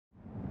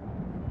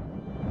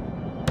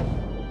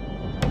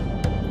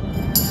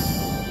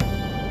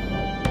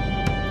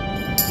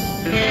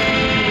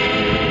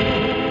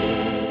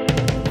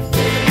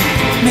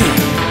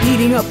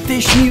up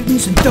fish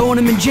mutants and throwing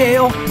them in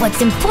jail.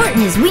 What's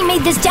important is we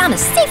made this town a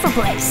safer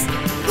place.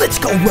 Let's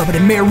go rub it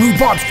in Mayor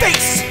Rhubarb's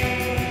face.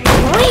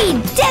 We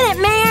did it,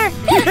 Mayor!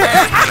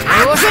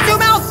 Hey, well, shut your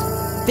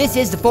mouth! This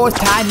is the 4th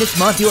time this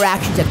month your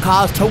actions have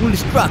caused total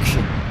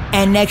destruction.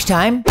 And next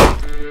time,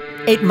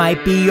 it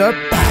might be your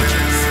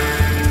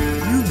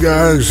badges. You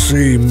guys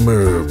seem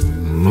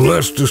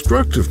less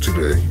destructive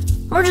today.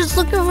 We're just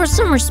looking for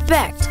some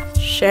respect.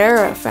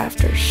 Sheriff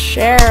after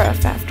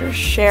sheriff after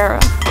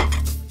sheriff.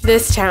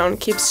 This town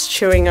keeps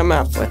chewing them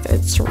up with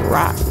its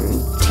rotten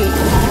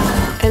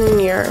teeth.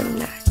 And you're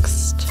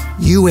next.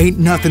 You ain't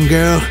nothing,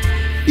 girl.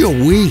 You're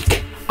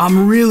weak.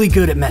 I'm really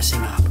good at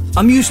messing up.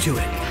 I'm used to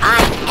it. I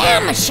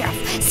am a sheriff.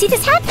 See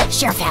this hat?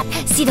 Sheriff hat.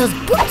 See those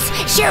boots?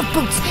 Sheriff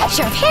boots.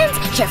 Sheriff hands.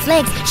 Sheriff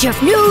legs.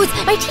 Sheriff nose.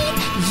 My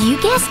teeth?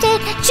 You guessed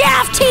it.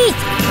 Sheriff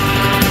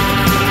teeth!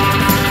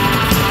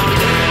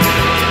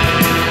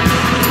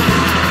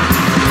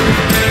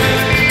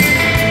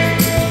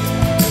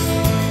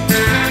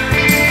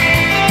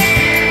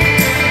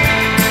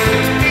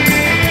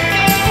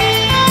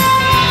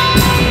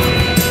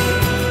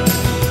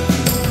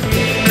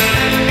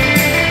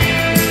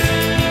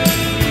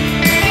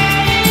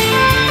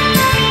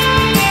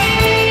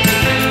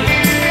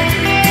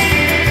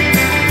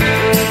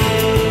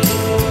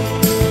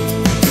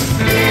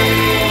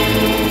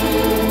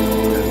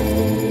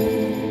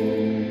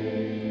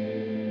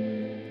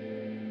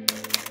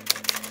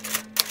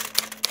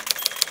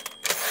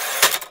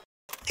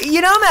 You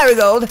know,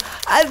 Marigold,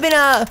 I've been,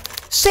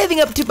 saving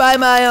up to buy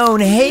my own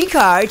hay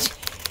cart.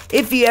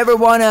 If you ever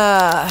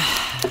wanna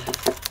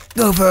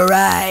go for a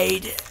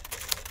ride.